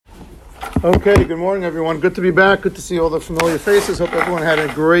Okay, good morning everyone. Good to be back. Good to see all the familiar faces. Hope everyone had a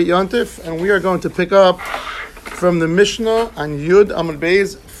great Yontif. And we are going to pick up from the Mishnah on Yud Amud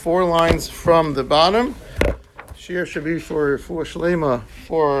Beis, 4 lines from the bottom. Shir should be for Shlema,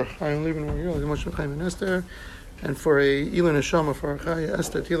 for I'm leaving here, Moshe Chaim and Esther, and for a Ilan Neshama for Chaya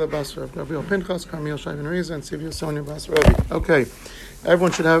Esther, Tila Basra of Gabriel Pinchas, Carmel Shaivan Reza, and Sivia Sonia Basra. Okay,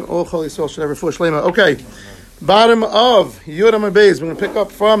 everyone should have, all Choli Sol should have a full Shlema. Okay. Bottom of Yud Amud Beis, we're going to pick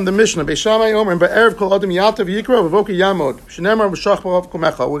up from the Mishnah. Beishamai Omer, Ba'erev Kol Adam Yatav Yikra, V'voki Yamod. Shneimar B'shach B'rav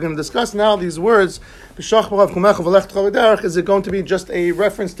Kumecha. We're going to discuss now these words. B'shach B'rav Kumecha V'lech T'chal V'derech. Is it going to be just a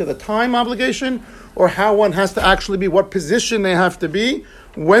reference to the time obligation, or how one has to actually be, what position they have to be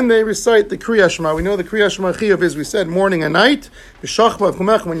when they recite the Kriya Shema? We know the Kriya Shema Chiyuv is, we said, morning and night. B'shach B'rav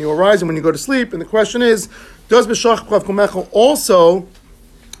Kumecha, when you arise and when you go to sleep. And the question is, does B'shach B'rav Kumecha also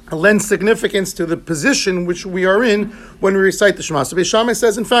lends significance to the position which we are in when we recite the Shema? So Beis Shammai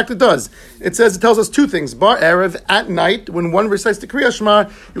says, in fact, it does. It tells us 2 things. Bar Erev, at night, when one recites the Kriya Shema,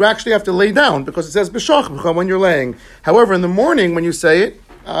 you actually have to lay down, because it says B'shach when you're laying. However, in the morning, when you say it,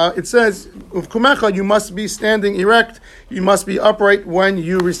 it says, Uvkumecha, you must be standing erect, you must be upright when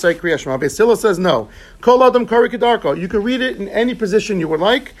you recite Kriya Shema. Beis Hillel says no. Kol Adam Kari Kedarko. You can read it in any position you would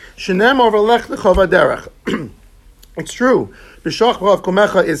like. Shenem over Lech L'chov Derech. It's true. B'shach b'rav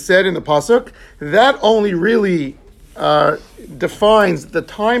kumecha is said in the pasuk. That only really defines the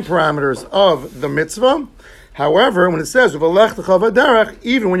time parameters of the mitzvah. However, when it says v'lech t'chava derech,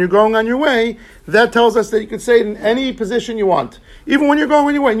 even when you're going on your way, that tells us that you can say it in any position you want. Even when you're going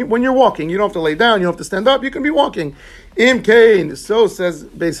on your way, when you're walking, you don't have to lay down, you don't have to stand up, you can be walking. Im kain, so says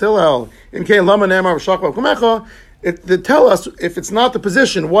Beis Hillel. Im kain lama ne'amar b'shach b'rav kumecha. They tell us, if it's not the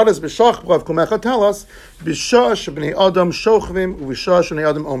position, what does B'shach B'rav Kumecha tell us? B'shah shebnei Adam shochvim u'b'shah shebnei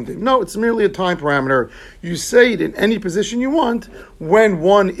Adam omdim. No, it's merely a time parameter. You say it in any position you want when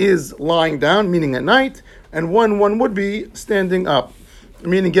one is lying down, meaning at night, and when one would be standing up,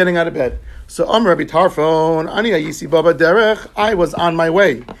 meaning getting out of bed. So Rabbi Tarfon, Ani Ayisi Baba Derech, I was on my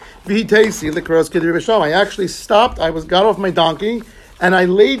way. V'hiteisi l'kros k'dir b'sham. I actually stopped, got off my donkey, and I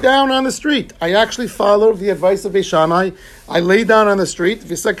lay down on the street. I actually followed the advice of Beis Shammai. I lay down on the street.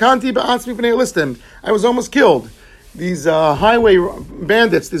 V'sakanti ba'atzmi b'nei listim. I was almost killed. These highway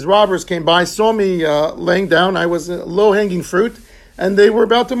bandits, these robbers came by, saw me laying down. I was low-hanging fruit, and they were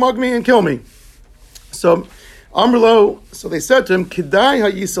about to mug me and kill me. So they said to him, Kidai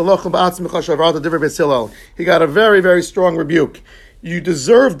ha'yisalochem ba'atzmicha shavarta divrei Beis Hillel. He got a very, very strong rebuke. You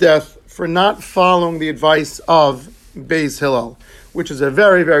deserve death for not following the advice of Beis Hillel, which is a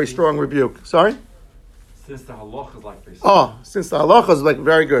very, very strong rebuke. Sorry? Since the halacha is like Beis Hillel. Oh, since the halacha is like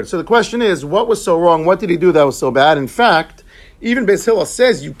very good. So the question is, what was so wrong? What did he do that was so bad? In fact, even Beis Hillel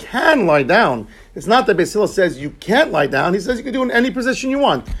says you can lie down. It's not that Beis Hillel says you can't lie down. He says you can do it in any position you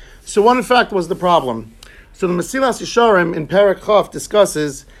want. So what in fact was the problem? So the Mesilas Yesharim in Perek Chaf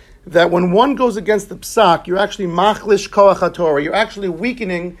discusses that when one goes against the psak, you're actually machlish koach haTorah. You're actually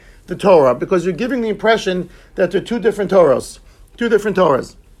weakening the Torah, because you're giving the impression that there are two different Torahs.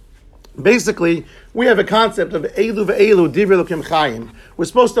 Basically, we have a concept of Elu ve'elu divrei Elokim chayim. We're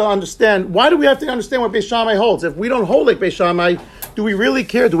supposed to understand, why do we have to understand what Beis Shammai holds? If we don't hold like Beis Shammai, do we really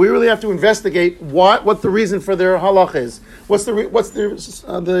care? Do we really have to investigate what the reason for their halach is? What's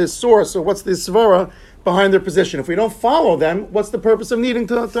the source, or what's the svara behind their position? If we don't follow them, what's the purpose of needing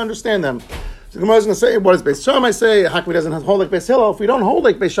to understand them? So the Gemara is going to say, what does Beis Shammai say? Hakmi doesn't hold like Beis Hillel. If we don't hold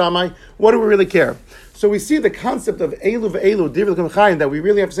like Beis Shammai, what do we really care? So we see the concept of Elu ve'elu, Divrei Elokim chayim, that we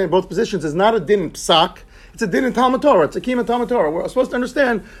really have to say in both positions is not a din in psak, it's a din in Talmud Torah, it's a kima Talmud Torah. We're supposed to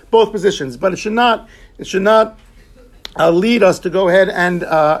understand both positions, but it should not lead us to go ahead and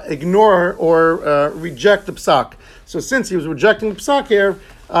ignore or reject the psak. So since he was rejecting the psak here,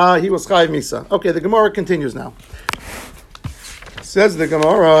 he was chayiv misa. Okay, the Gemara continues now. Says the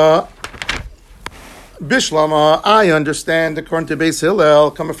Gemara, Bishlama, I understand according to Beis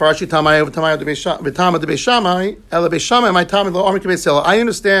Hillel, I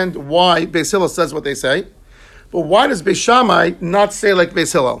understand why Beis Hillel says what they say, but why does Beis Shammai not say like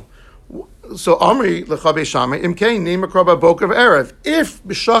Beis Hillel? So Amri lecha Beis Shammai, imkei nimakraba boker erev. If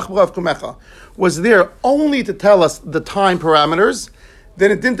b'shach b'rav kumecha was there only to tell us the time parameters, then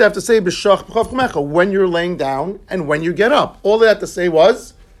it didn't have to say b'shach b'rav kumecha when you're laying down and when you get up. All they had to say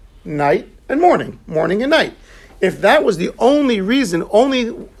was night and morning and night. If that was the only reason, only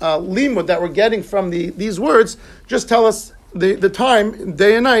limud that we're getting from these words, just tell us the time,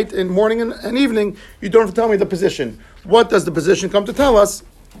 day and night, and morning and evening. You don't have to tell me the position. What does the position come to tell us?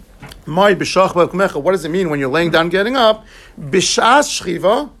 What does it mean when you're laying down, getting up? Bishas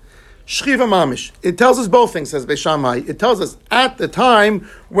shchiva, Shchiva mamish. It tells us both things, says Beis Shammai. It tells us at the time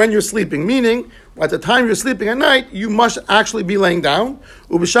when you're sleeping, meaning at the time you're sleeping at night, you must actually be laying down.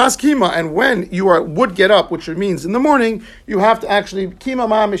 Ubishas kima, and when you would get up, which means in the morning, you have to actually kima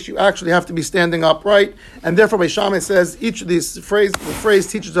mamish. You actually have to be standing upright, and therefore Beis Shammai says each of these the phrase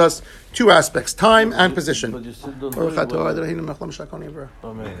teaches us two aspects: time and position. But you still don't do it when,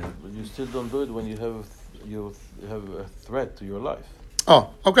 but you still don't do it when you have a threat to your life. Oh,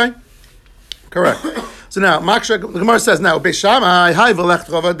 okay. Correct. So now, the Gemara says, now, Beis Shammai, hi v'lech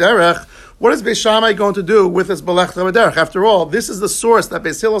t'chava derech. What is Beis Shammai going to do with this v'lech t'chava derech? After all, this is the source that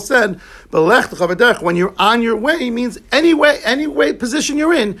Beis Hillel said, v'lech t'chava derech, when you're on your way, means any way position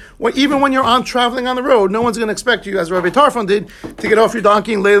you're in, even when you're traveling on the road, no one's going to expect you, as Rabbi Tarfon did, to get off your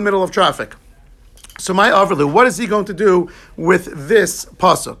donkey and lay in the middle of traffic. So my Avrlu, what is he going to do with this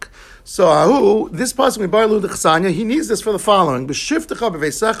pasuk? So this pasuk, he needs this for the following: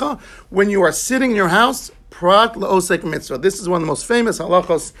 when you are sitting in your house, prat la'osek mitzvah. This is one of the most famous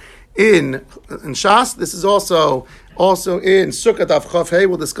halachos in Shas. This is also in Sukkot Av Chaf Hey.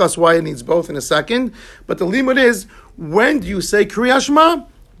 We'll discuss why it needs both in a second. But the limud is, when do you say Kriya Shema?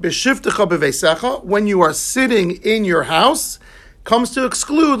 B'shivtecha b'veisecha, when you are sitting in your house, comes to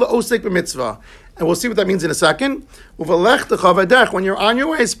exclude la'osek b'mitzvah. And we'll see what that means in a second. When you're on your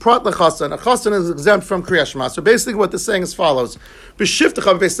way, it's prat lechasan. A chasan is exempt from Kriya Shema. So basically what this saying is as follows.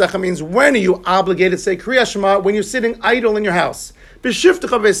 B'shivtecha b'veisecha means, when are you obligated to say Kriya Shema? When you're sitting idle in your house.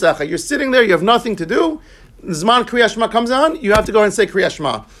 B'shivtecha b'veisecha, you're sitting there, you have nothing to do. Zman Kriya Shema comes on, you have to go and say Kriya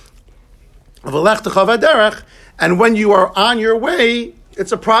Shema. And when you are on your way,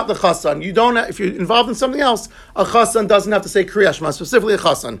 it's a prat lechasan. You don't. If you're involved in something else, a chasan doesn't have to say Kriya Shema, specifically a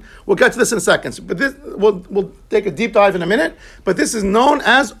chasan. We'll get to this in a second. But this, we'll take a deep dive in a minute. But this is known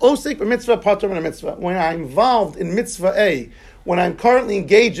as osek b'mitzvah, patur b'mitzvah. When I'm involved in mitzvah A, when I'm currently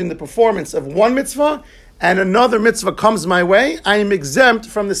engaged in the performance of one mitzvah, and another mitzvah comes my way, I am exempt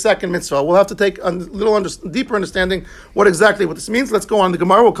from the second mitzvah. We'll have to take a little deeper understanding what this means. Let's go on the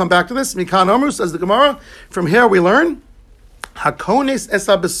Gemara. We'll come back to this. Mikan Amru, says the Gemara. From here we learn Hakonis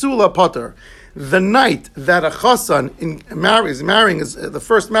esa besula potter. The night that a chasan is marrying the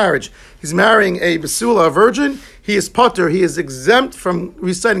first marriage, he's marrying a besula, a virgin, he is potter, he is exempt from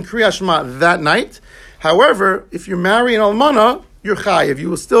reciting Kriya Shema that night. However, if you marry an almana, you're chayiv. You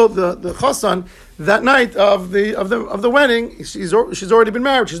will still the chasan that night of the wedding. She's already been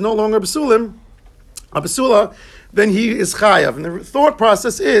married. She's no longer a besula. Then he is chayav. And the thought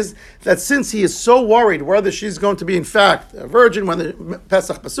process is that since he is so worried whether she's going to be in fact a virgin, whether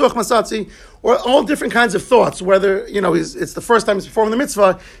Pesach Pasuach Masatzi, or all different kinds of thoughts, whether it's the first time he's performing the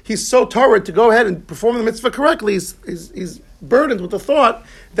mitzvah, he's so torrid to go ahead and perform the mitzvah correctly. He's burdened with the thought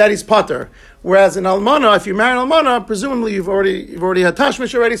that he's pater. Whereas in almana, if you marry an almana, presumably you've already had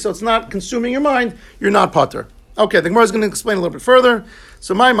tashmish already, so it's not consuming your mind. You're not pater. Okay, the Gemara is going to explain a little bit further.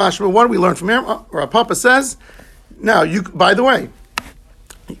 So my mashma, what do we learn from here? Or Papa says. Now, by the way,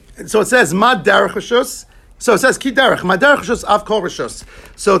 so it says, ma derech rishus. So it says, ki derech, ma derech rishus av kol rishus.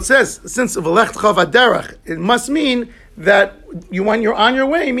 So it says, since v'lech t'chava derech, it must mean that when you're on your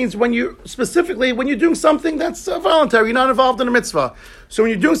way, means when you're doing something that's voluntary, you're not involved in a mitzvah. So when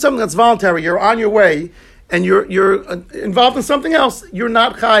you're doing something that's voluntary, you're on your way, and you're involved in something else, you're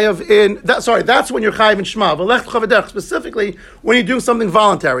not chayav in that. Sorry, that's when you're chayav in Shema. V'lech t'chava derech, specifically when you're doing something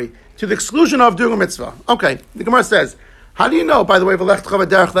voluntary, to the exclusion of doing a mitzvah. Okay, the Gemara says, how do you know, by the way, v'lech t'chava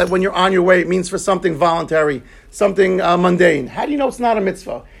derech, that when you're on your way, it means for something voluntary, something mundane? How do you know it's not a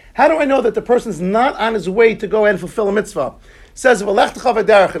mitzvah? How do I know that the person's not on his way to go and fulfill a mitzvah? It says, v'lech t'chava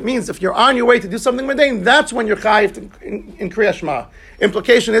derech, it means if you're on your way to do something mundane, that's when you're chayav in Kriya Shema.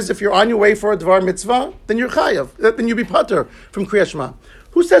 Implication is, if you're on your way for a dvar mitzvah, then you're chayav, then you be pater from Kriya Shema.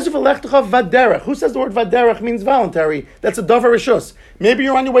 Who says v'lech t'chava vaderech? Who says the word vaderech means voluntary? That's a davar rishus. Maybe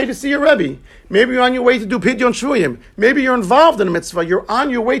you're on your way to see your Rebbe. Maybe you're on your way to do pidyon shvuyim. Maybe you're involved in a mitzvah. You're on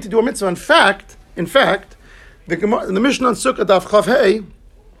your way to do a mitzvah. In fact, the Mishnah on Sukkot Av Chaf Hey,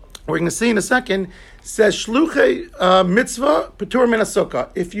 we're going to see in a second, says shluchei mitzvah p'tur min sukkah.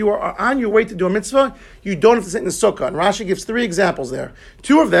 If you are on your way to do a mitzvah, you don't have to sit in the sukkah. And Rashi gives 3 examples there.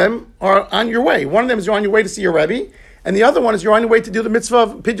 2 of them are on your way. One of them is you're on your way to see your Rebbe, and the other one is you're on your way to do the mitzvah of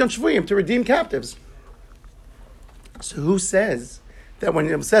pidyon shvuyim, to redeem captives. So who says that when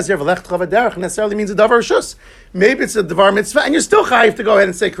it says here v'lech t'chava derech necessarily means a davar rishus? Maybe it's a davar mitzvah, and you're still chayiv to go ahead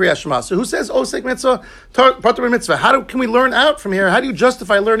and say Kriya Shema. So who says osek mitzvah, patur mitzvah? Can we learn out from here? How do you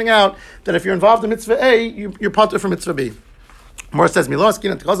justify learning out that if you're involved in mitzvah A, you're patur from mitzvah B? More says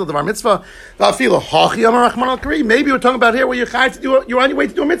Miloskin and Tkazal Devar Mitzvah. Maybe we're talking about here where you're on your way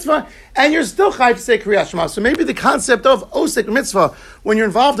to do a mitzvah and you're still chayiv to say Kriyat Shema. So maybe the concept of Osek mitzvah, when you're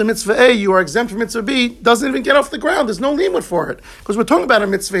involved in mitzvah A, you are exempt from mitzvah B, doesn't even get off the ground. There's no limit for it. Because we're talking about a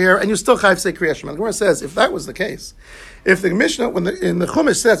mitzvah here and you still chayiv to say Kriyat Shema. The Gemara says, if that was the case, if the Mishnah, in the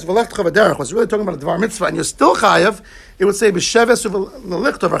Chumash says, V'lechtcha v'derech, was really talking about a Devar mitzvah and you're still chayiv, it would say, B'sheves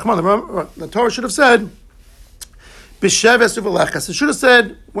v'lechtcha v'rachman. The Torah should have said, B'sheves uv'lechas. It should have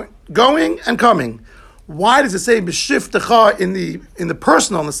said going and coming. Why does it say b'shiftecha in the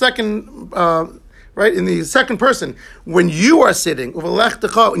personal, in the second, right, in the second person? When you are sitting,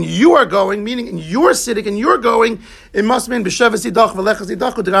 uv'lechtecha, when you are going, meaning in you're sitting and you're going, it must mean b'sheves idach v'lechas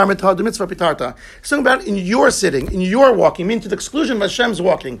idach u'd'gar mitah d'mitzvah pitarta. It's talking about in your sitting, in your walking, meaning to the exclusion of Hashem's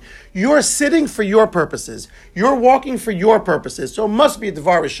walking. You're sitting for your purposes. You're walking for your purposes. So it must be a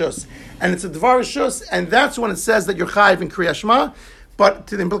Devar Rishus. And it's a Devar Rishus, and that's when it says that you're chayiv in Kriyat Shema. But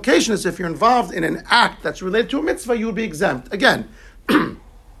the implication is if you're involved in an act that's related to a mitzvah, you would be exempt. Again,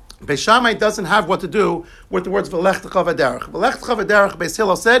 Beis Shammai doesn't have what to do with the words V'lechtecha v'derech. V'lechtecha v'derech, Beis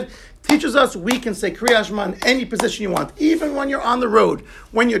Hillel said, teaches us we can say Kriyat Shema in any position you want. Even when you're on the road,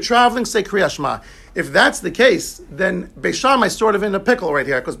 when you're traveling, say Kriyat Shema. If that's the case, then Beis Shammai is sort of in a pickle right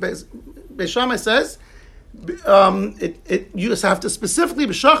here, because Beis Shammai says, you just have to specifically,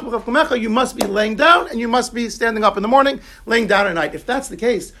 you must be laying down and you must be standing up in the morning, laying down at night. If that's the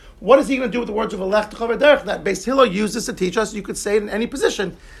case, what is he going to do with the words of V'lechtecha v'derech that Beis Hillel uses to teach us? You could say it in any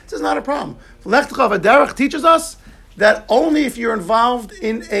position. This is not a problem. V'lechtecha v'derech teaches us that only if you're involved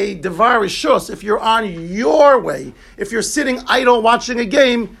in a Devar Rishus, if you're on your way, if you're sitting idle watching a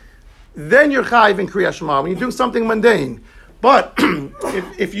game, then you're chayiv in Kriyat Shema. When you're doing something mundane. But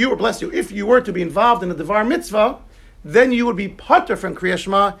if you were to be involved in a Devar mitzvah, then you would be patur from Kriyat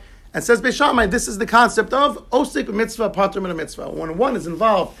Shema. And says Beis Shammai, this is the concept of osik mitzvah, patur min mitzvah. When one is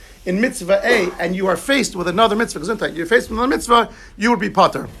involved in mitzvah A and you are faced with another mitzvah, you're faced with another mitzvah, you would be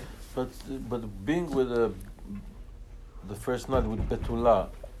patur. But being with the first night with Betula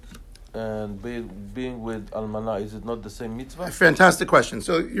and being with Almana, is it not the same mitzvah? A fantastic question.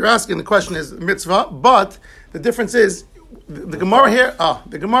 So you're asking, the question is mitzvah, but the difference is the Gemara here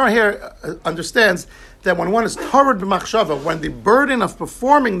understands that when one is tarud b'machshava, when the burden of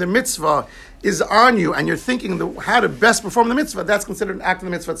performing the mitzvah is on you and you're thinking how to best perform the mitzvah, that's considered an act of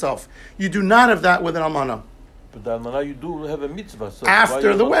the mitzvah itself. You do not have that with an almana. But the almana, you do have a mitzvah. So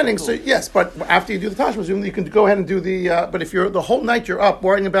after the wedding, so yes, but after you do the tashmish, you can go ahead and do the, but if you're the whole night you're up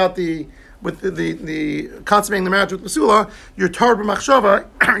worrying about the consummating the marriage with Basula, you're tarud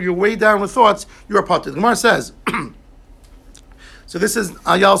b'machshava, you're way down with thoughts, you're patur. The Gemara says, so this is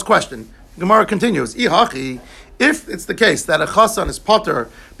Ayal's question. Gemara continues, if it's the case that a chassan is patur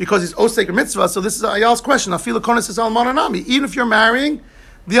because he's osek or mitzvah, so this is Ayal's question. Afilu konis is almana nami. Even if you're marrying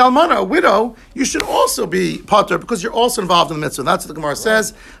the almana, a widow, you should also be patur because you're also involved in the mitzvah. That's what the Gemara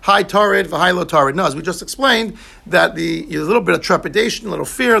says. High tarid, v'high lo tarid. No, as we just explained, that there's a little bit of trepidation, a little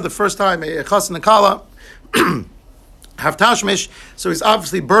fear the first time a chassan and kala have tashmish, so he's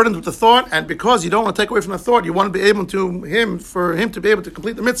obviously burdened with the thought, and because you don't want to take away from the thought, you want to be able to for him to be able to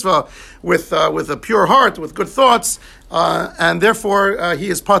complete the mitzvah with a pure heart, with good thoughts, and therefore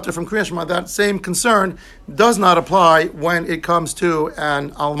he is patur from Kriyat Shema. That same concern does not apply when it comes to an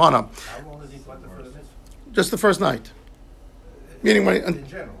almana. How long is he patur for the mitzvah? Just the first night. Meaning when in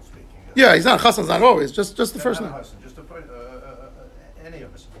general speaking. Yeah, he's not chassan, not always. Just the first night. Just to put any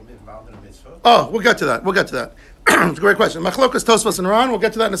of us will be involved in a mitzvah. Oh, we'll get to that. It's a great question. Machlokas, Tosfos, and Ran. We'll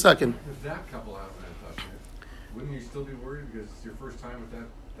get to that in a second. If that couple have an touch, wouldn't you still be worried because it's your first time with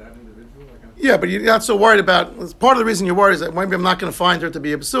that individual? Yeah, but you're not so worried about. Part of the reason you're worried is that maybe I'm not going to find her to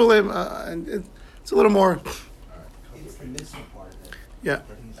be a basulim, and it's a little more. It's the mitzvah part of it. Yeah.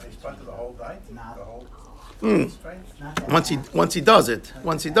 He's patur the whole night. Not the whole. Strange. Once he does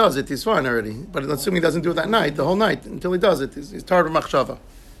it, he's fine already. But assuming he doesn't do it that night, the whole night until he does it, he's tarud machshava.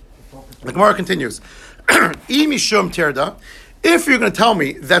 The Gemara continues. If you're going to tell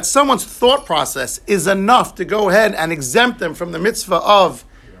me that someone's thought process is enough to go ahead and exempt them from the mitzvah of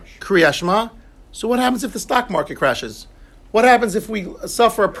Kriyat Shema, so what happens if the stock market crashes? What happens if we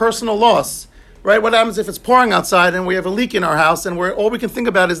suffer a personal loss? Right? What happens if it's pouring outside and we have a leak in our house and all we can think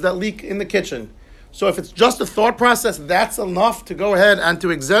about is that leak in the kitchen? So if it's just a thought process, that's enough to go ahead and to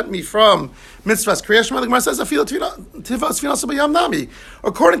exempt me from mitzvahs Kriyas Shema. The Gemara says,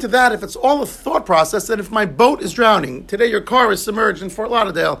 according to that, if it's all a thought process, then if my boat is drowning, today your car is submerged in Fort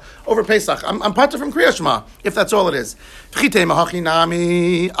Lauderdale over Pesach, I'm patur from Kriyas Shema, if that's all it is.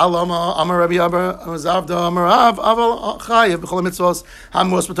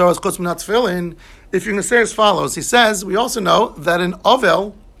 If you're going to say as follows, he says, we also know that an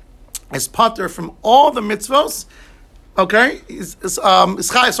ovel is patur from all the mitzvos, okay? He's chayav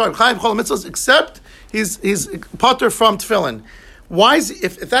b'chol mitzvos, except he's patur from tefillin. Why is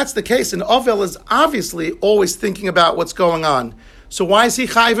if that's the case? An ovel is obviously always thinking about what's going on. So why is he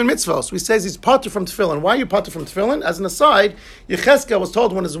chayav in mitzvos? We says he's patur from tefillin. Why are you patur from tefillin? As an aside, Yechezkel was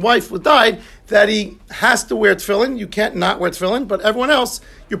told when his wife died that he has to wear tefillin. You can't not wear tefillin, but everyone else,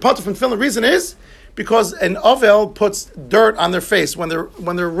 you're patur from tefillin. The reason is because an ovel puts dirt on their face when they're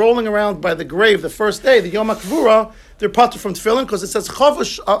rolling around by the grave the first day, the Yom HaKvura, they're patur from tefillin because it says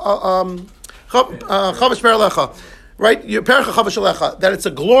chavush peralecha, right? Perecha chavush alecha, that it's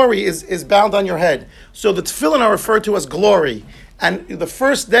a glory is bound on your head. So the tefillin are referred to as glory, and the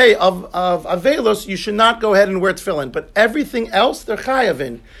first day of Avelos you should not go ahead and wear tefillin, but everything else they're chayav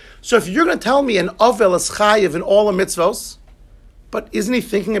in. So if you're going to tell me an ovel is chayav in all the mitzvos, but isn't he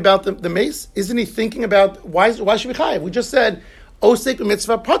thinking about the mace? Isn't he thinking about why should we chayav? We just said, Osek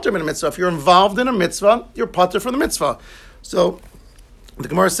mitzvah, patur min mitzvah. If you're involved in a mitzvah, you're patur from the mitzvah. So the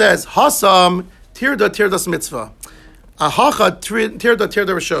Gemara says, Hasam tirdas mitzvah. Ahacha tirda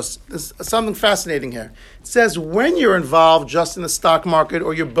rishos. There's something fascinating here. It says when you're involved just in the stock market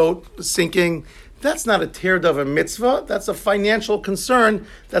or your boat sinking, that's not a tirda of a mitzvah. That's a financial concern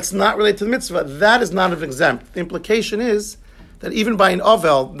that's not related to the mitzvah. That is not an exempt. The implication is that even by an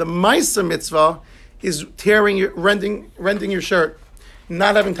ovel, the Maisa mitzvah is rending your shirt,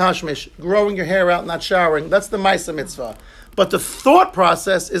 not having tashmish, growing your hair out, not showering. That's the Maisa mitzvah. But the thought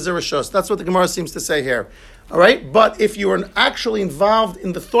process is a rishos. That's what the Gemara seems to say here. All right? But if you are actually involved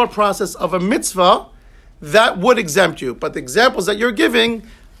in the thought process of a mitzvah, that would exempt you. But the examples that you're giving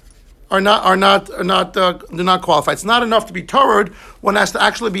do not qualify. It's not enough to be torod. One has to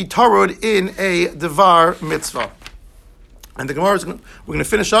actually be torod in a devar mitzvah. And the Gemara we're going to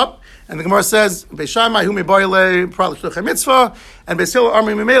finish up. And the Gemara says, "Beishamai hu miboyle prat l'shluchei mitzvah, and Beis Hillel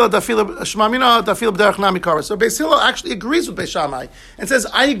armi mimela dafila shmamina dafila b'derech namikara." So Beis Hillel actually agrees with Beishamai and says,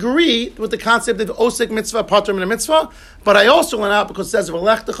 "I agree with the concept of osek mitzvah patur min mitzvah, but I also went out because it says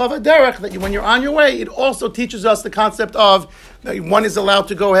v'lech techav derech that when you're on your way, it also teaches us the concept of that one is allowed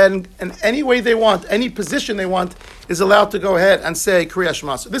to go ahead and any way they want, any position they want, is allowed to go ahead and say Kriyas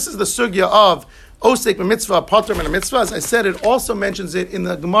Shema." So this is the sugya of Osek mitzvah, patur min mitzvah. As I said, it also mentions it in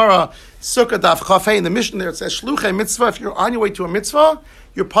the Gemara Sukkah Daf Chafei in the Mishnah. There it says shluchei mitzvah. If you're on your way to a mitzvah,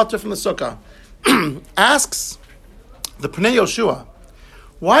 you're patur from the sukkah. Asks the Pnei Yoshua,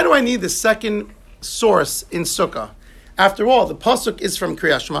 why do I need the second source in sukkah? After all, the pasuk is from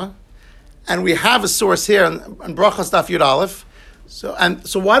Kriyas Shema, and we have a source here on Brachos Daf Yud Aleph. So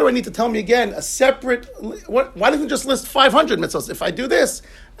why do I need to tell me again a separate? Why doesn't it just list 500 mitzvahs? If I do this,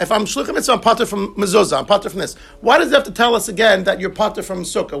 if I'm shluchim mitzvah, I'm patur from mezuzah, I'm patur from this. Why does it have to tell us again that you're patur from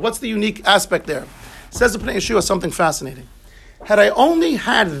sukkah? What's the unique aspect there? Says the Pnei Yeshua something fascinating. Had I only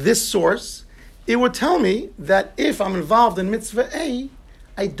had this source, it would tell me that if I'm involved in mitzvah A,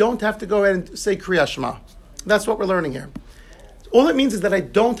 I don't have to go ahead and say Kriyas Shema. That's what we're learning here. All it means is that I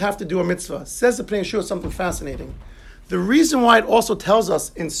don't have to do a mitzvah. Says the Pnei Yeshua something fascinating. The reason why it also tells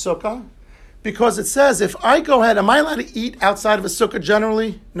us in sukkah, because it says, if I go ahead, am I allowed to eat outside of a sukkah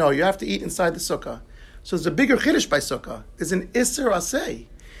generally? No, you have to eat inside the sukkah. So there's a bigger chiddush by sukkah. It's an isser aseh.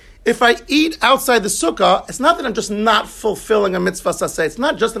 If I eat outside the sukkah, it's not that I'm just not fulfilling a mitzvah aseh. It's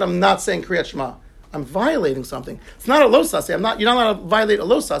not just that I'm not saying Kriyat Shema. I'm violating something. It's not a lo saseh. You're not allowed to violate a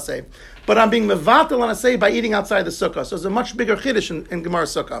lo saseh. But I'm being mevatel on a say by eating outside the sukkah. So there's a much bigger chiddush in Gemara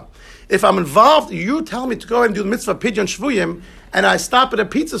sukkah. If I'm involved, you tell me to go ahead and do the mitzvah pidyon shvuyim, and I stop at a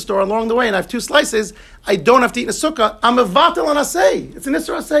pizza store along the way and I have 2 slices, I don't have to eat in a sukkah. I'm mevatel on a say. It's an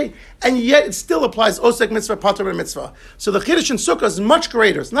isra say. And yet it still applies osek mitzvah, patur and mitzvah. So the chiddush in sukkah is much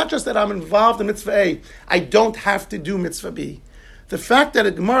greater. It's not just that I'm involved in mitzvah A. I don't have to do mitzvah B. The fact that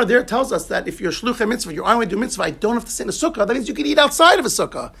a Gemara there tells us that if you're shluchei mitzvah, you're on your way to do mitzvah, I don't have to sit in a sukkah, that means you can eat outside of a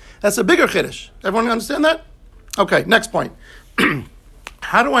sukkah. That's a bigger chiddush. Everyone understand that? Okay, next point.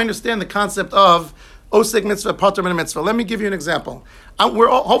 How do I understand the concept of Osek mitzvah, patur min mitzvah. Let me give you an example.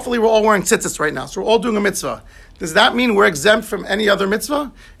 Hopefully we're all wearing tzitzis right now, so we're all doing a mitzvah. Does that mean we're exempt from any other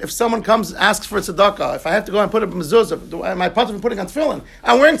mitzvah? If someone comes and asks for a tzedakah, if I have to go and put up a mezuzah, am I patur from putting on tefillin?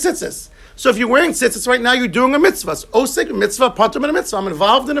 I'm wearing tzitzis. So if you're wearing tzitzis right now, you're doing a mitzvah. So Osek mitzvah, patur min mitzvah. I'm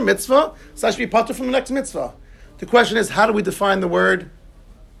involved in a mitzvah, so I should be patur from the next mitzvah. The question is, how do we define the word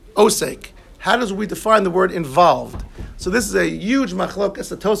Osek? How does we define the word involved? So this is a huge machlok. It's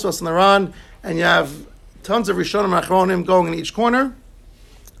the Tosfos and the Ran, and you have tons of Rishonim and Achronim going in each corner.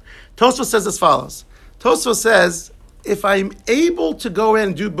 Tosfos says as follows. Tosfos says, if I'm able to go in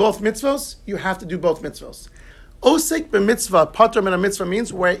and do both mitzvos, you have to do both mitzvos. Osek b'mitzvah, patur min mitzvah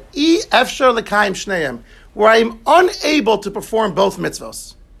means where efshar l'kayim shneim, where I'm unable to perform both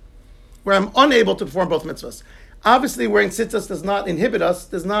mitzvos. Where I'm unable to perform both mitzvos. Obviously, wearing tzitzis does not inhibit us,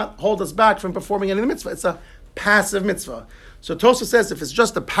 does not hold us back from performing any of the mitzvah. It's a passive mitzvah. So Tosfos says if it's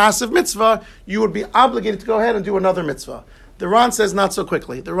just a passive mitzvah, you would be obligated to go ahead and do another mitzvah. The Ran says not so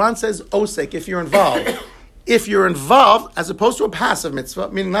quickly. The Ran says osek, if you're involved. If you're involved, as opposed to a passive mitzvah,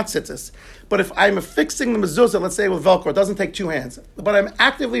 meaning not tzitzis, but if I'm affixing the mezuzah, let's say with Velcro, it doesn't take two hands, but I'm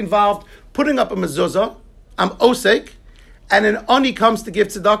actively involved putting up a mezuzah, I'm osek, and an ani comes to give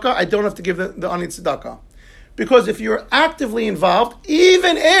tzedakah, I don't have to give the ani tzedakah. Because if you're actively involved,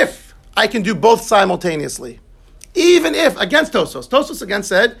 even if I can do both simultaneously, even if, against Tosfos again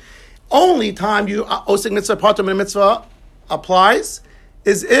said, only time you osek mitzvah, patur min mitzvah applies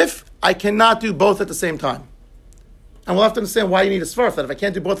is if I cannot do both at the same time. And we'll have to understand why you need a svarf, that if I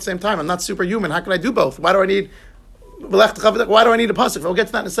can't do both at the same time, I'm not superhuman, how can I do both? Why do I need a pasuk? We'll get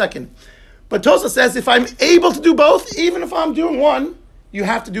to that in a second. But Tosfos says if I'm able to do both, even if I'm doing one, you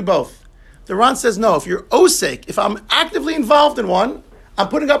have to do both. The Ran says no, if you're osek, if I'm actively involved in one, I'm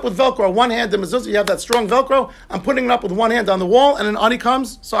putting up with Velcro, one hand, the mezuzah, you have that strong Velcro, I'm putting it up with one hand on the wall, and an ani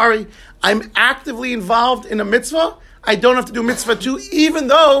comes, I'm actively involved in a mitzvah, I don't have to do mitzvah too, even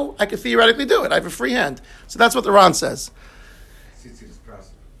though I could theoretically do it. I have a free hand. So that's what the Ran says. Tzitzit is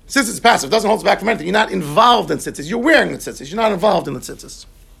passive. Tzitzit is passive. It doesn't hold you back from anything. You're not involved in tzitzit. You're wearing the tzitzit. You're not involved in the tzitzit.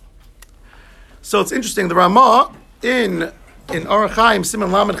 So it's interesting. The Ramah in Orach Chaim,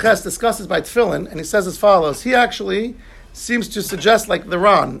 Siman Lamed Ches, discusses by tefillin, and he says as follows. He actually seems to suggest like the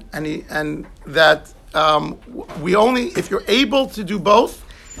Ran, and that we only, if you're able to do both,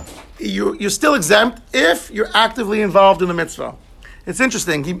 you're still exempt if you're actively involved in the mitzvah. It's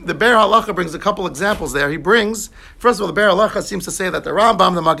interesting. The Be'er Halacha brings a couple examples there. He brings, first of all, the Be'er Halacha seems to say that the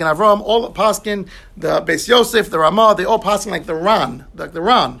Rambam, the Magen Avraham, all the Paskin, the Beis Yosef, the Ramah, they all Paskin like the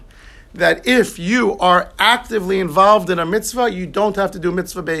Ran, that if you are actively involved in a mitzvah, you don't have to do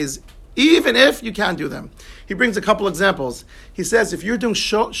mitzvah bays, even if you can't do them. He brings a couple examples. He says if you're doing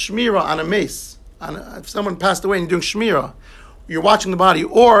shmira on a mace, if someone passed away and you're doing shmira, you're watching the body,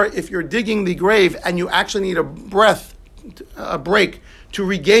 or if you're digging the grave and you actually need a break to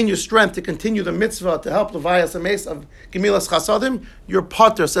regain your strength to continue the mitzvah to help the vayas mace of gemilas chasadim, your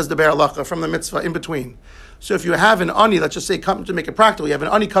pater, says the Be'er Halacha, from the mitzvah in between. So if you have an ani, let's just say, come to make it practical, you have an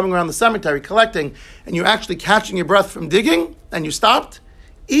ani coming around the cemetery collecting, and you're actually catching your breath from digging, and you stopped,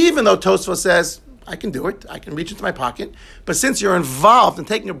 even though Tosfos says, I can do it, I can reach into my pocket, but since you're involved in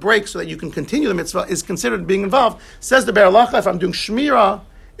taking a break so that you can continue the mitzvah is considered being involved, says the Be'er Halacha, if I'm doing shmira,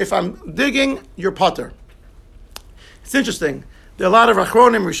 if I'm digging, you're pater. It's interesting. There are a lot of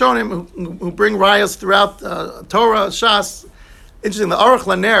Achronim, Rishonim who bring rayas throughout Torah, Shas. Interesting, the Aruch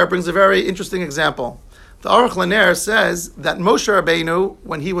Laner brings a very interesting example. The Aruch Laner says that Moshe Rabbeinu,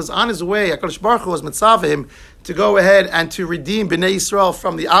 when he was on his way, HaKadosh Baruch Hu was mitzvah him to go ahead and to redeem Bnei Yisrael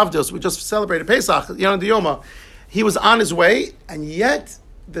from the Avdos. We just celebrated Pesach, the Yoma. He was on his way, and yet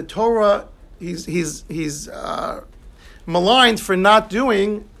the Torah, he's maligned for not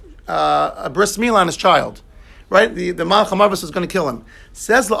doing a bris milah on his child. Right? The Malach HaMarvis was going to kill him.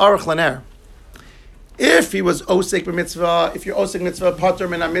 Says L'Aruch Laner, if he was osek b'mitzvah, if you're osek mitzvah, patur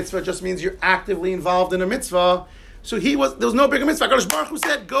min mitzvah, just means you're actively involved in a mitzvah. So there was no bigger mitzvah. HaKadosh Baruch Hu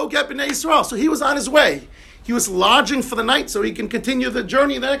said, go get Bnei Yisrael. So he was on his way. He was lodging for the night so he can continue the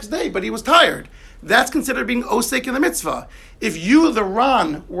journey the next day, but he was tired. That's considered being osek in the mitzvah. If you, the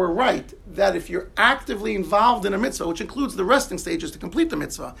Ran, were right, that if you're actively involved in a mitzvah, which includes the resting stages to complete the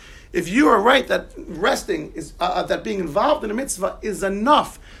mitzvah, if you are right that resting is, that being involved in a mitzvah is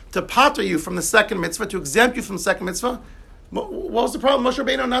enough to pater you from the second mitzvah, to exempt you from the second mitzvah, what was the problem? Moshe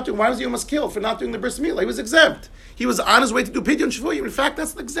Rabbeinu not doing? Why was he almost killed for not doing the bris milah? He was exempt. He was on his way to do pidyon shvuyim. In fact,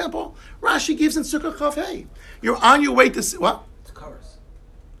 that's the example Rashi gives in Sukkah Chaf Hey. You're on your way to see what? It covers.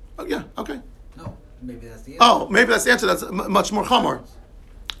 Oh yeah, okay. No, maybe that's the answer. Oh, maybe that's the answer. That's much more chamor.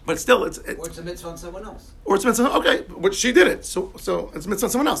 But still, it's or it's a mitzvah on someone else. Or it's mitzvah. Okay, but she did it, so it's mitzvah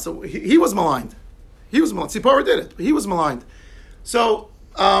on someone else. So he was maligned. He was maligned. Tzipora did it, but he was maligned. So,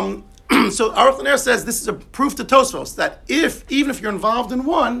 so Aruch LaNer says this is a proof to Tosfos that even if you're involved in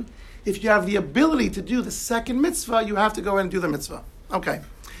one, if you have the ability to do the second mitzvah, you have to go ahead and do the mitzvah. Okay.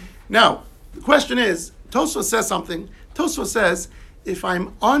 Now, the question is, Tosfos says something. Tosfos says, if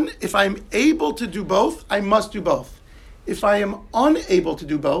I'm able to do both, I must do both. If I am unable to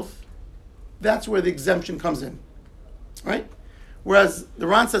do both, that's where the exemption comes in. Right? Whereas the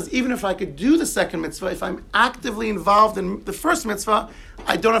Ran says, even if I could do the second mitzvah, if I'm actively involved in the first mitzvah,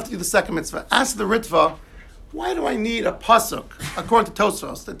 I don't have to do the second mitzvah. Ask the Ritva, why do I need a pasuk, according to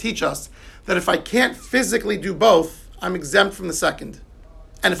Tosfos, to teach us that if I can't physically do both, I'm exempt from the second?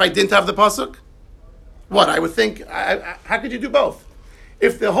 And if I didn't have the pasuk, what? I would think, how could you do both?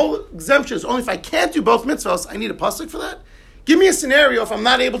 If the whole exemption is only if I can't do both mitzvahs, I need a pasuk for that? Give me a scenario if I'm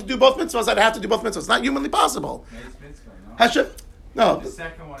not able to do both mitzvahs, I'd have to do both mitzvahs. It's not humanly possible. No. The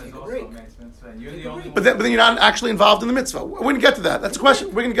second one is also a mitzvah, and you're the only one. But then you're not actually involved in the mitzvah. We're going to get to that. That's a question.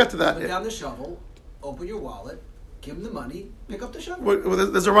 We're going to get to that. Put down the shovel, open your wallet, give him the money, pick up the shovel.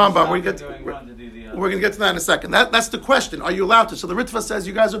 There's a Rambam. We're going to get to that in a second. That's the question. Are you allowed to? So the Ritva says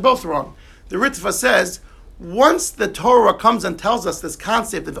you guys are both wrong. The Ritva says once the Torah comes and tells us this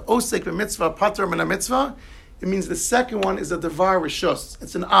concept of Osek b'mitzvah, Patur min mitzvah, it means the second one is a Devar Rishus.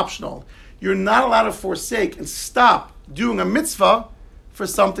 It's an optional. You're not allowed to forsake and stop doing a mitzvah for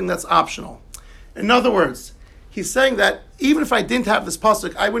something that's optional. In other words, he's saying that even if I didn't have this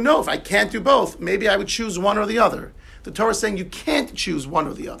pasuk, I would know if I can't do both, maybe I would choose one or the other. The Torah is saying you can't choose one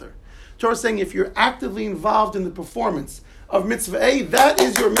or the other. The Torah is saying if you're actively involved in the performance of mitzvah A, that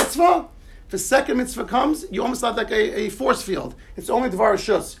is your mitzvah. If the second mitzvah comes, you almost have like a force field. It's only Dvar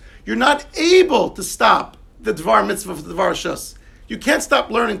Shus. You're not able to stop the Dvar mitzvah for the Dvar Shus. You can't stop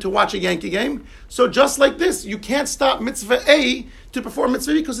learning to watch a Yankee game. So just like this, you can't stop mitzvah A to perform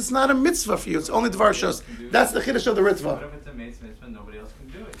mitzvah B because it's not a mitzvah for you. It's only Dvar Shus. That's the chiddush of the Ritva. What if it's a mitzvah, nobody else can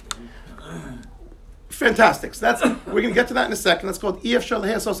do it? Fantastic. So we're going to get to that in a second. That's called Ef Shal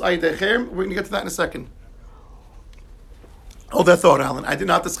Hesos Aydechem. We're going to get to that in a second. Hold that thought, Alan. I did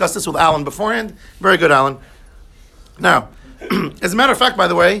not discuss this with Alan beforehand. Very good, Alan. Now, as a matter of fact, by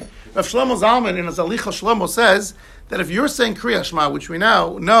the way, Rav Shlomo Zalman in his Alicha Shlomo says that if you're saying Kriya Shema, which we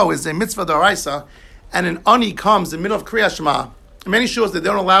now know is a mitzvah d'oraisa, and an ani comes in the middle of Kriya Shema, in many shul they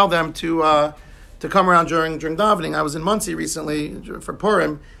don't allow them to come around during davening. I was in Muncie recently for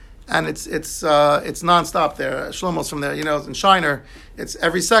Purim, and it's nonstop there. Shlomo's from there, in Shiner. It's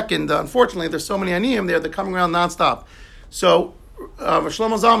every second. Unfortunately, there's so many aniyim there; they're coming around nonstop. So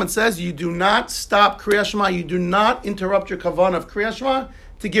Shlomo Zalman says you do not stop Kriya Shema, you do not interrupt your kavanah of Kriya Shema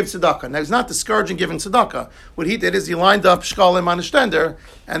to give tzedakah. Now, he's not discouraging giving tzedakah. What he did is he lined up shkalim on a stender,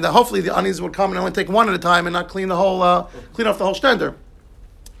 and hopefully the anis would come and only take one at a time and not clean off the whole stender.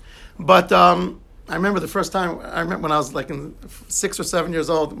 But I remember the first time, when I was like 6 or 7 years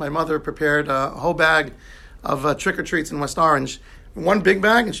old, my mother prepared a whole bag of trick-or-treats in West Orange. One big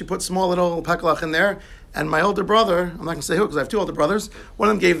bag, and she put small little pekalach in there. And my older brother, I'm not going to say who because I have 2 older brothers, one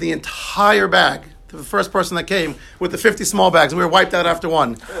of them gave the entire bag to the first person that came with the 50 small bags. We were wiped out after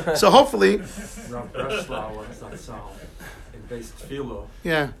one. So hopefully... Rav Breslauer in base tefillah.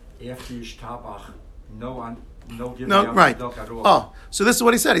 Yeah. After Yishtabach, no giving right. tzedakah at all. Oh, so this is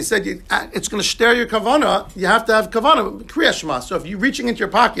what he said. He said it's going to stir your kavanah. You have to have kavanah, Kriya Shema. So if you're reaching into your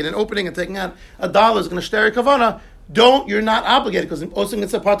pocket and opening and taking out $1 is going to stir your kavanah, you're not obligated because also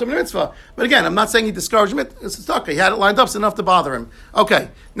it's a part of the mitzvah. But again, I'm not saying he discouraged it. It's okay. He had it lined up, so enough to bother him. Okay,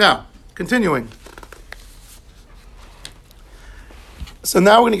 now, continuing. So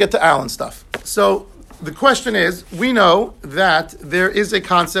now we're going to get to Alan stuff. So the question is, we know that there is a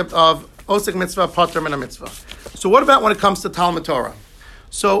concept of Osek mitzvah, Patur min mitzvah. So what about when it comes to Talmud Torah?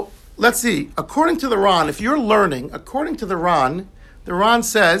 So let's see. According to the Ran, if you're learning, according to the Ran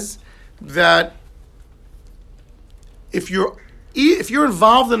says that if you're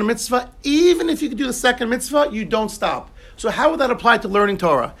involved in a mitzvah, even if you can do the second mitzvah, you don't stop. So how would that apply to learning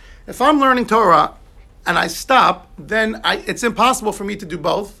Torah? If I'm learning Torah and I stop, then it's impossible for me to do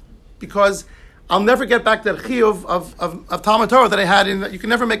both because I'll never get back that chiyuv of Talmud Torah that I had in that. You can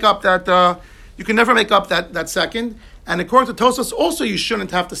never make up that. You can never make up that second. And according to Tosfos, also you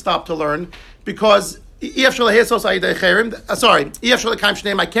shouldn't have to stop to learn because I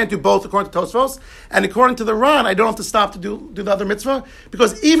can't do both according to Tosfos. And according to the Ran, I don't have to stop to do the other mitzvah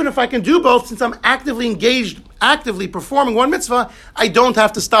because even if I can do both, since I'm actively performing one mitzvah, I don't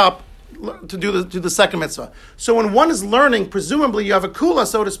have to stop to do the second mitzvah. So when one is learning, presumably you have a kula,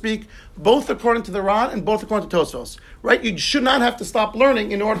 so to speak, both according to the Ran and both according to Tosfos, right? You should not have to stop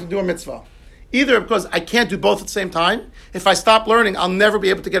learning in order to do a mitzvah. Either because I can't do both at the same time. If I stop learning, I'll never be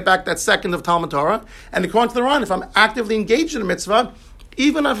able to get back that second of Talmud Torah. And according to the Ran, if I'm actively engaged in a mitzvah,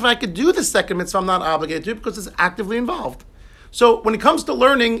 even if I could do the second mitzvah, I'm not obligated to because it's actively involved. So when it comes to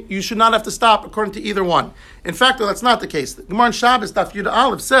learning, you should not have to stop according to either one. In fact, though, that's not the case. The Gemara in Shabbos, Daf Yud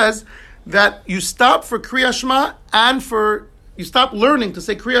Aleph, says that you stop for Kriyas Shema and you stop learning to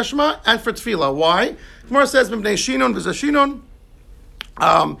say Kriyas Shema and for Tefillah. Why? The Gemara says, B'bnei Shinun v'Zashinun.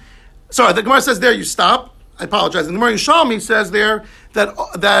 The Gemara says there you stop. I apologize. And the Gemara in Shalmi says there that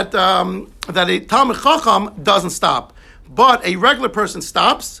a Talmid Chacham doesn't stop. But a regular person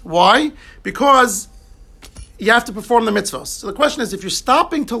stops. Why? Because you have to perform the mitzvahs. So the question is, if you're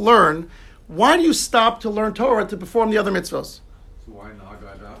stopping to learn, why do you stop to learn Torah to perform the other mitzvahs? So why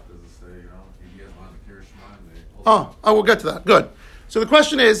Nagad out? Does it say, if you guys want to hear Shema and they we'll get to that. Good. So the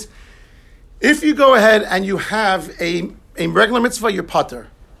question is, if you go ahead and you have a regular mitzvah, you're pater.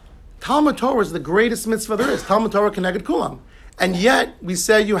 Talmud Torah is the greatest mitzvah there is. Talmud Torah keneged kulam. And yet, we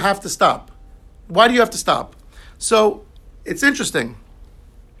say you have to stop. Why do you have to stop? So, it's interesting.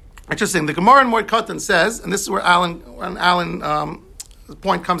 The Gemara in Moed Katan says, and this is where Alan's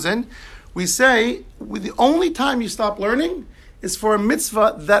point comes in, we say the only time you stop learning is for a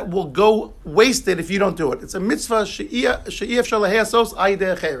mitzvah that will go wasted if you don't do it. It's a mitzvah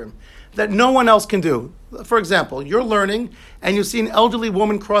that no one else can do. For example, you're learning and you see an elderly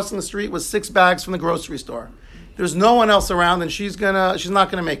woman crossing the street with 6 bags from the grocery store. There's no one else around and she's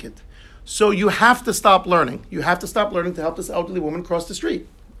not gonna make it. So you have to stop learning. You have to stop learning to help this elderly woman cross the street.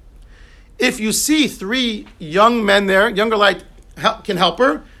 If you see 3 young men there, younger light can help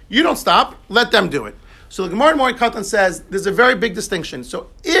her, you don't stop, let them do it. So the Gemara in Moed Katan says there's a very big distinction. So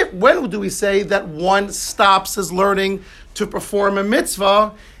when do we say that one stops his learning to perform a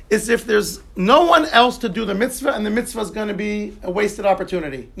mitzvah? Is if there's no one else to do the mitzvah and the mitzvah is going to be a wasted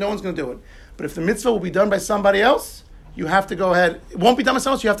opportunity. No one's going to do it. But if the mitzvah will be done by somebody else, you have to go ahead. It won't be done by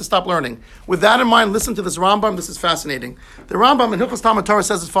someone else, you have to stop learning. With that in mind, listen to this Rambam. This is fascinating. The Rambam in Hilchos Talmud Torah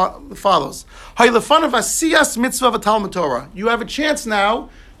says as follows. You have a chance now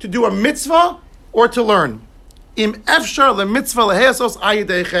to do a mitzvah or to learn. If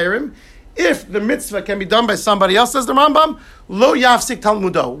the mitzvah can be done by somebody else, says the Rambam, lo yafsik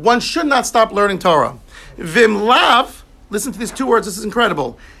talmudo. One should not stop learning Torah. Vim lav, listen to these 2 words, this is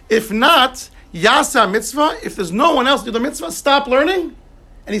incredible. If not, yasa mitzvah, if there's no one else to do the mitzvah, stop learning.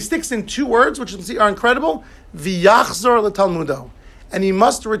 And he sticks in 2 words, which you can see are incredible. V'yachzor letalmudo. And he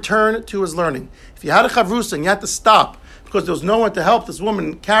must return to his learning. If you had a chavrusa and you had to stop because there was no one to help this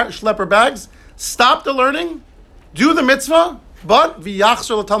woman schlep her bags, stop the learning, do the mitzvah, but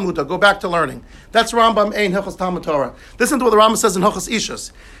v'yachzor letalmudo, go back to learning. That's Rambam Ein Hilchos Talmud Torah. Listen to what the Rambam says in Hilchos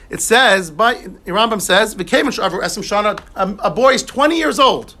Ishus. It says, Rambam says, a boy is 20 years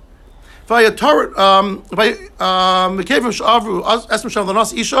old. You're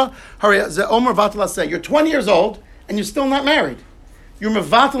 20 years old and you're still not married. You're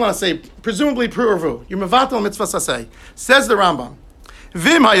mevatel on say, presumably pru'ervu. You're mevatel mitzvah saseh. Says the Rambam.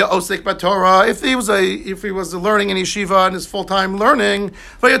 Vim haya osek b'Torah. If he was learning in yeshiva and his full-time learning,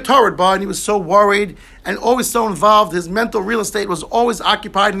 and he was so worried and always so involved, his mental real estate was always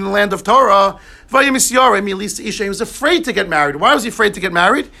occupied in the land of Torah. He was afraid to get married. Why was he afraid to get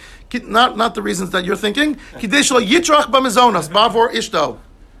married? Not the reasons that you're thinking. He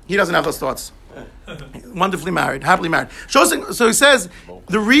doesn't have those thoughts. Wonderfully married, happily married. So he says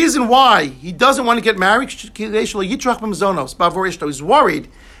the reason why he doesn't want to get married, he's worried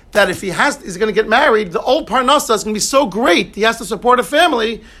that if he's going to get married, the old parnasa is going to be so great, he has to support a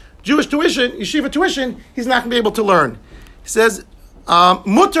family, Jewish tuition, yeshiva tuition, he's not going to be able to learn. He says,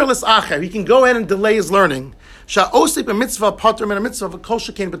 mutar l'sacher, he can go ahead and delay his learning. Because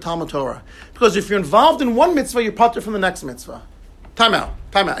if you're involved in one mitzvah, you're patur from the next mitzvah. Time out.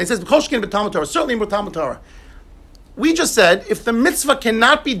 It says, certainly in Talmud Torah. We just said, if the mitzvah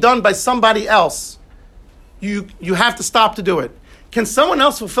cannot be done by somebody else, you have to stop to do it. Can someone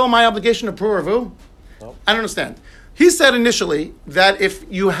else fulfill my obligation of pru'ervu? No. I don't understand. He said initially that if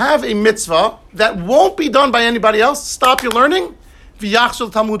you have a mitzvah that won't be done by anybody else, stop your learning.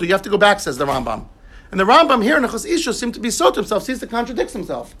 V'yachshul talmudu. You have to go back, says the Rambam. And the Rambam here in Hilchos Ishus seems to be so to himself, seems to contradict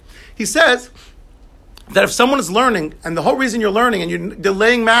himself. He says that if someone is learning, and the whole reason you're learning and you're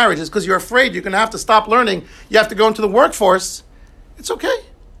delaying marriage is because you're afraid you're going to have to stop learning, you have to go into the workforce, it's okay.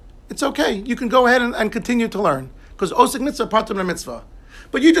 It's okay. You can go ahead and continue to learn. Because Osek mitzvah, patur min mitzvah.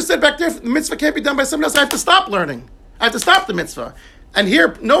 But you just said back there, if the mitzvah can't be done by somebody else, I have to stop learning. I have to stop the mitzvah. And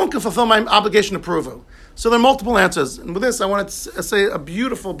here, no one can fulfill my obligation to pru'ervu. So there are multiple answers. And with this, I wanted to say a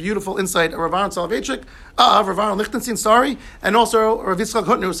beautiful, beautiful insight of Rav Aaron Soloveitchik, Rav Aaron Lichtenstein, and also Rav Yitzchak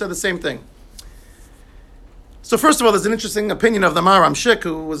Hutner, who said the same thing. So first of all, there's an interesting opinion of the Maharam Shik,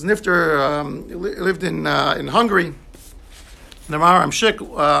 who was nifter, lived in Hungary. The Maharam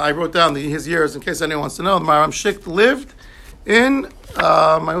Shik, I wrote down his years in case anyone wants to know. The Maharam Shik lived in,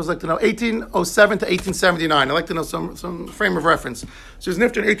 I always like to know, 1807 to 1879. I like to know some frame of reference. So he was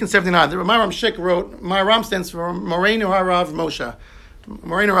nifter in 1879. The Maharam Shik wrote, Maharam stands for Moreinu Harav Moshe.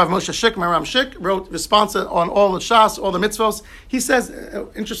 Moreinu Rav Moshe Shik, Maharam Shik, wrote response on all the shas, all the mitzvos. He says,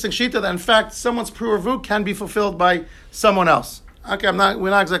 interesting shita, that in fact someone's pruvavu can be fulfilled by someone else. Okay,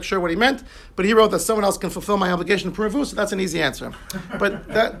 we're not exactly sure what he meant, but he wrote that someone else can fulfill my obligation to pruvavu, so that's an easy answer. But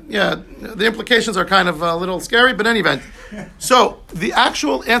the implications are kind of a little scary, but in any event. So the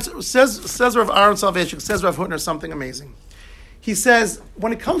actual answer says Rav Aaron Salvation, says Rav Hutner something amazing. He says,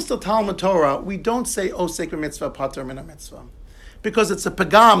 when it comes to Talmud Torah, we don't say Osek b'mitzvah, Patur min mitzvah. Because it's a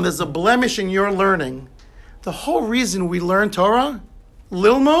pagam, there's a blemish in your learning. The whole reason we learn Torah,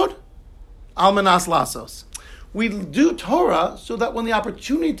 lilmod, almanas lasos. We do Torah so that when the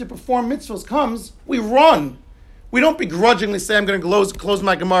opportunity to perform mitzvahs comes, we run. We don't begrudgingly say, I'm going to close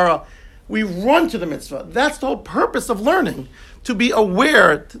my Gemara. We run to the mitzvah. That's the whole purpose of learning, to be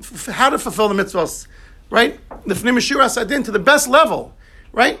aware how to fulfill the mitzvahs, right? The Fnei Meshira Sadin to the best level,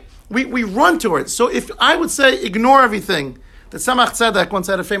 right? We run to it. So if I would say, ignore everything, that Tzemach Tzedek once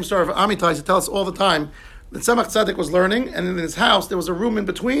had a famous story of Amitai to tell us all the time that Tzemach Tzedek was learning, and in his house there was a room in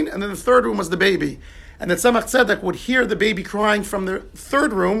between, and then the third room was the baby. And that Tzemach Tzedek would hear the baby crying from the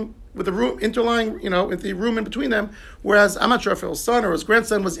third room, with the room interlying, with the room in between them, whereas I'm not sure if it was his son or his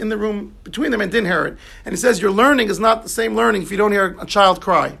grandson was in the room between them and didn't hear it. And he says, your learning is not the same learning if you don't hear a child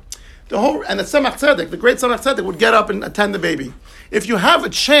cry. And the Tzemach Tzedek, the great Tzemach Tzedek, would get up and attend the baby. If you have a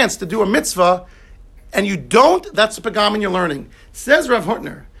chance to do a mitzvah, and you don't, that's the pagam in your learning. Says Rav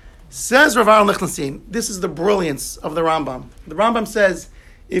Hutner, says Rav Aaron Lichtenstein, this is the brilliance of the Rambam. The Rambam says,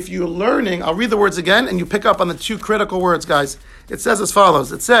 if you're learning, I'll read the words again, and you pick up on the two critical words, guys. It says as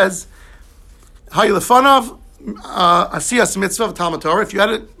follows. It says, Hayilefanav asiyas mitzvah of Talmud Torah. If you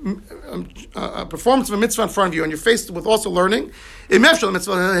had a performance of a mitzvah in front of you, and you're faced with also learning, you're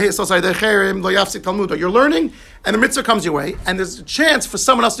learning, and the mitzvah comes your way, and there's a chance for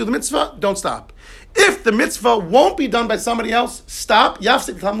someone else to do the mitzvah, don't stop. If the mitzvah won't be done by somebody else, stop.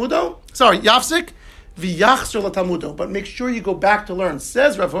 Yafsik v'yachzor l'talmudo. But make sure you go back to learn.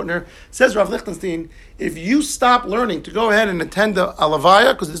 Says Rav Hutner, says Rav Lichtenstein, if you stop learning to go ahead and attend a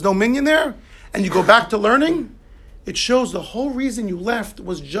levaya because there's no minyan there, and you go back to learning, it shows the whole reason you left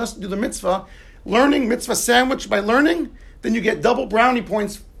was just to do the mitzvah. Learning, mitzvah sandwich by learning, then you get double brownie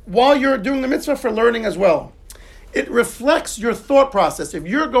points while you're doing the mitzvah for learning as well. It reflects your thought process. If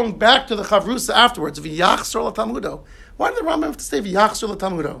you're going back to the chavrusa afterwards, v'yachzor l'talmudo. Why did the Rambam have to say v'yachzor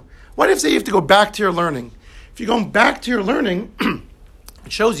l'talmudo? Why did he say you have to go back to your learning? If you're going back to your learning,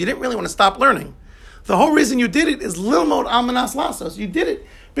 it shows you didn't really want to stop learning. The whole reason you did it is lilmod almanas lasos. You did it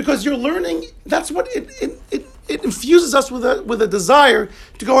because you're learning. That's what it infuses us with a desire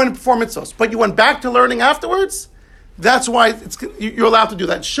to go in and perform mitzvos. But you went back to learning afterwards. That's why you're allowed to do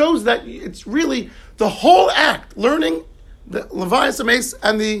that. It shows that it's really the whole act, learning, the Levias Ames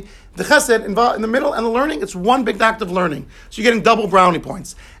and the Chesed involved in the middle, and the learning, it's one big act of learning. So you're getting double brownie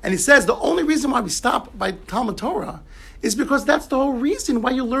points. And he says the only reason why we stop by Talmud Torah is because that's the whole reason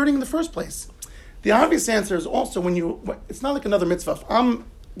why you're learning in the first place. The obvious answer is also it's not like another mitzvah. If I'm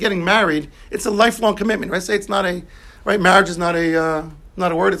getting married, it's a lifelong commitment, right? Say it's not marriage is not a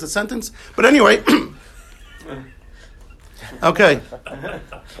word, it's a sentence. But anyway, okay.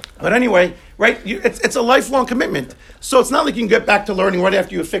 But anyway, right? It's a lifelong commitment. So it's not like you can get back to learning right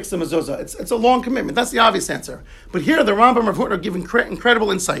after you fix the mezuzah. It's a long commitment. That's the obvious answer. But here, the Rambam and Rav Hutner give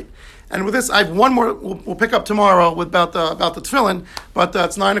incredible insight. And with this, I have one more. We'll pick up tomorrow about the tefillin. But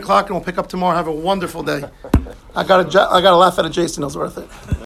it's 9:00, and we'll pick up tomorrow. Have a wonderful day. I gotta laugh at it. Jason is worth it.